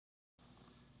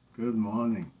Good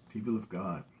morning, people of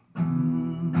God.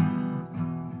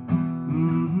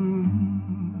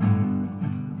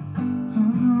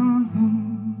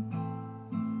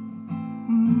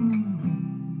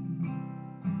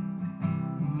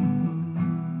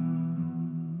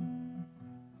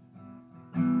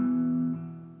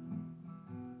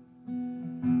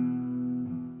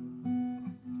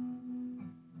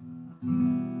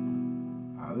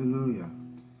 Hallelujah.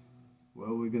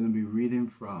 Well, we're going to be reading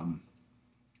from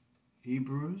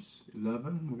Hebrews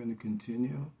 11. We're going to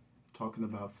continue talking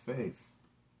about faith.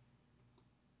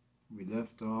 We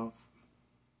left off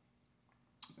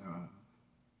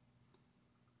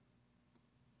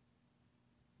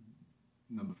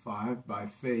number 5. By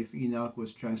faith Enoch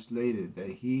was translated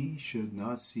that he should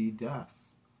not see death,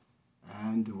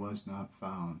 and was not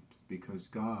found, because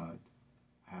God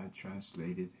had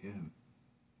translated him.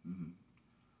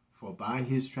 For by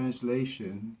his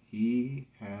translation he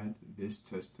had this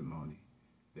testimony,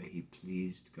 that he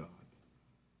pleased God.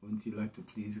 Wouldn't you like to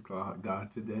please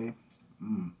God today?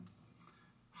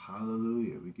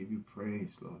 Hallelujah. We give you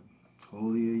praise, Lord.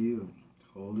 Holy are you.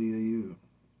 Holy are you.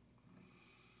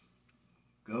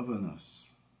 Govern us.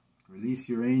 Release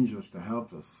your angels to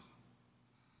help us.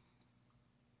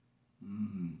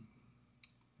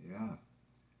 Yeah.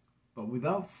 But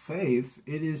without faith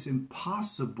it is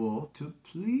impossible to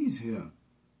please him.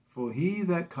 For he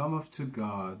that cometh to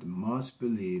God must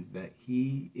believe that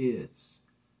he is,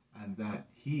 and that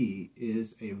he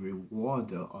is a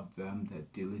rewarder of them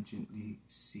that diligently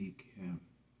seek him.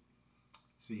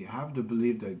 So you have to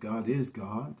believe that God is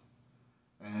God,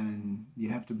 and you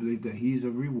have to believe that he's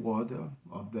a rewarder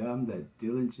of them that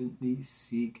diligently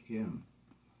seek him.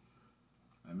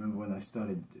 I remember when I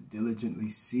started diligently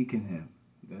seeking him,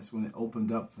 that's when it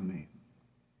opened up for me,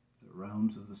 the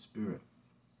realms of the Spirit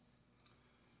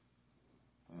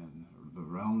and the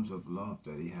realms of love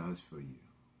that he has for you.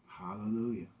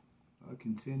 Hallelujah. I'll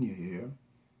continue here.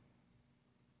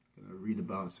 I'm going to read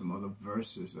about some other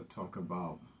verses that talk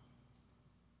about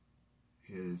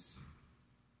his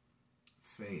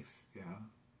faith. Yeah.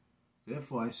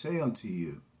 Therefore I say unto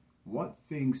you, what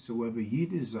things soever ye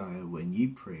desire when ye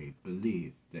pray,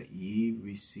 believe that ye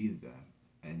receive them,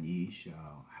 and ye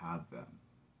shall have them.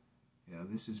 Yeah,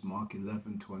 this is Mark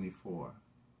 11:24.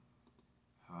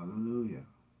 Hallelujah.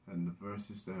 And the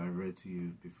verses that I read to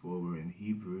you before were in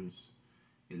Hebrews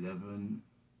 11,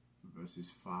 verses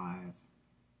 5,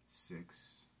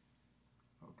 6.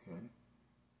 Okay.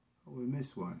 Oh, we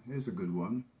missed one. Here's a good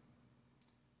one.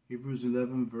 Hebrews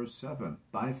 11, verse 7.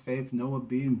 By faith Noah,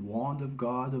 being warned of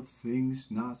God of things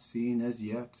not seen as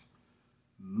yet,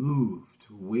 moved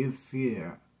with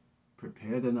fear,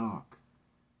 prepared an ark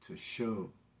to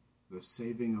show the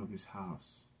saving of his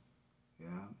house.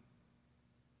 Yeah.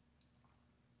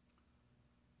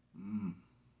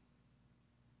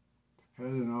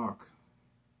 Prepared an ark.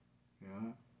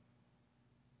 Yeah.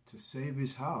 To save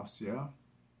his house. Yeah.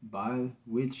 By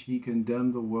which he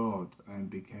condemned the world and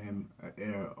became an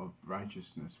heir of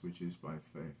righteousness, which is by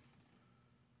faith.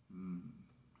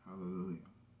 Hallelujah.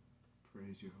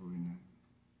 Praise your holy name.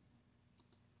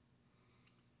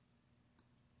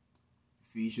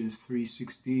 Ephesians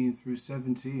 3:16 through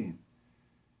 17.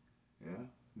 Yeah.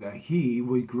 That he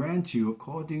would grant you,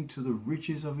 according to the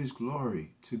riches of his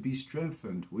glory, to be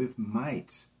strengthened with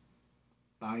might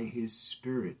by his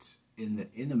Spirit in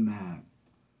the inner man.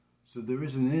 So there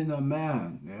is an inner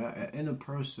man, yeah, an inner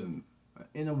person, an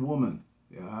inner woman,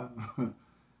 yeah,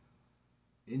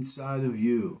 inside of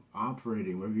you,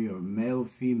 operating, whether you're male or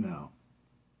female,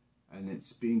 and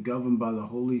it's being governed by the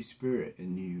Holy Spirit,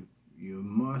 and you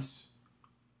must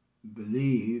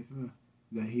believe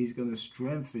that he's going to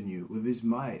strengthen you with his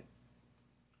might,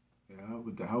 yeah,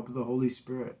 with the help of the Holy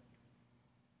Spirit,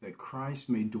 that Christ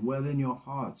may dwell in your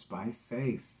hearts by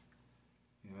faith.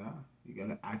 Yeah, you got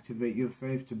to activate your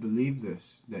faith to believe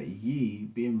this, that ye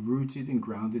being rooted and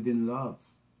grounded in love.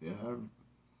 Yeah,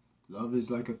 love is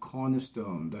like a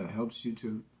cornerstone that helps you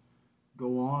to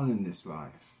go on in this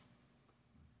life,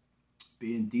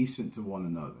 being decent to one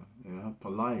another, yeah,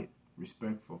 polite,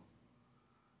 respectful.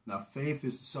 Now faith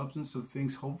is the substance of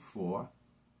things hoped for,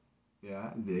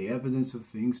 yeah, the evidence of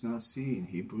things not seen.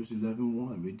 Hebrews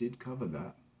 11:1, we did cover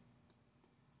that.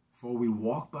 For we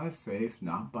walk by faith,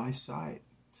 not by sight.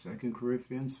 2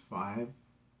 Corinthians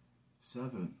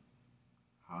 5:7.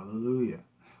 Hallelujah.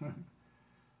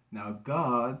 Now the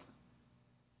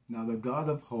God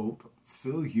of hope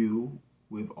fill you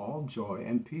with all joy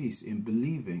and peace in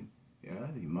believing.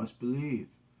 Yeah, you must believe,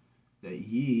 that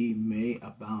ye may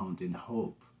abound in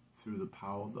hope through the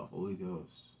power of the Holy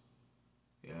Ghost.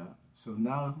 Yeah. So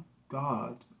now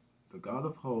God, the God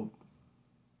of hope,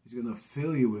 He's going to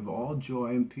fill you with all joy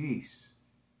and peace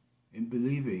in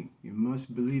believing. You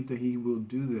must believe that he will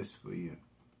do this for you.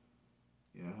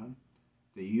 Yeah.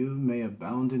 That you may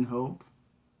abound in hope.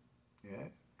 Yeah.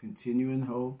 Continue in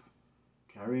hope.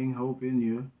 Carrying hope in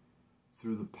you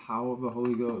through the power of the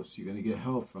Holy Ghost. You're going to get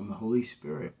help from the Holy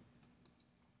Spirit.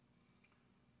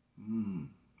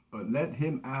 But let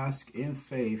him ask in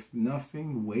faith,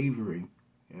 nothing wavering.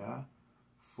 Yeah.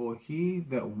 For he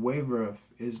that wavereth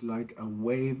is like a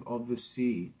wave of the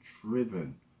sea,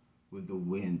 driven with the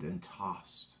wind and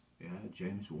tossed. Yeah,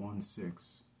 James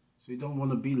 1:6. So you don't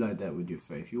want to be like that with your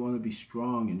faith. You want to be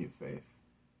strong in your faith.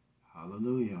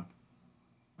 Hallelujah.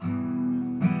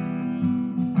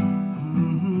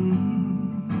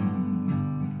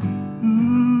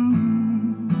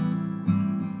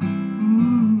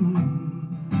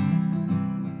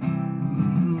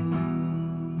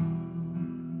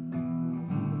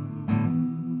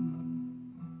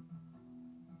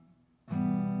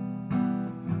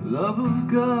 Love of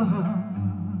God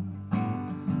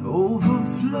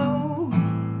overflow,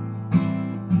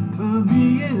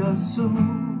 permeate our souls.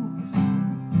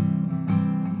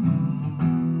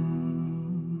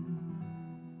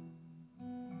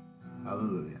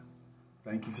 Hallelujah.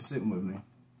 Thank you for sitting with me.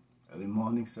 Early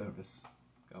morning service.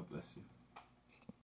 God bless you.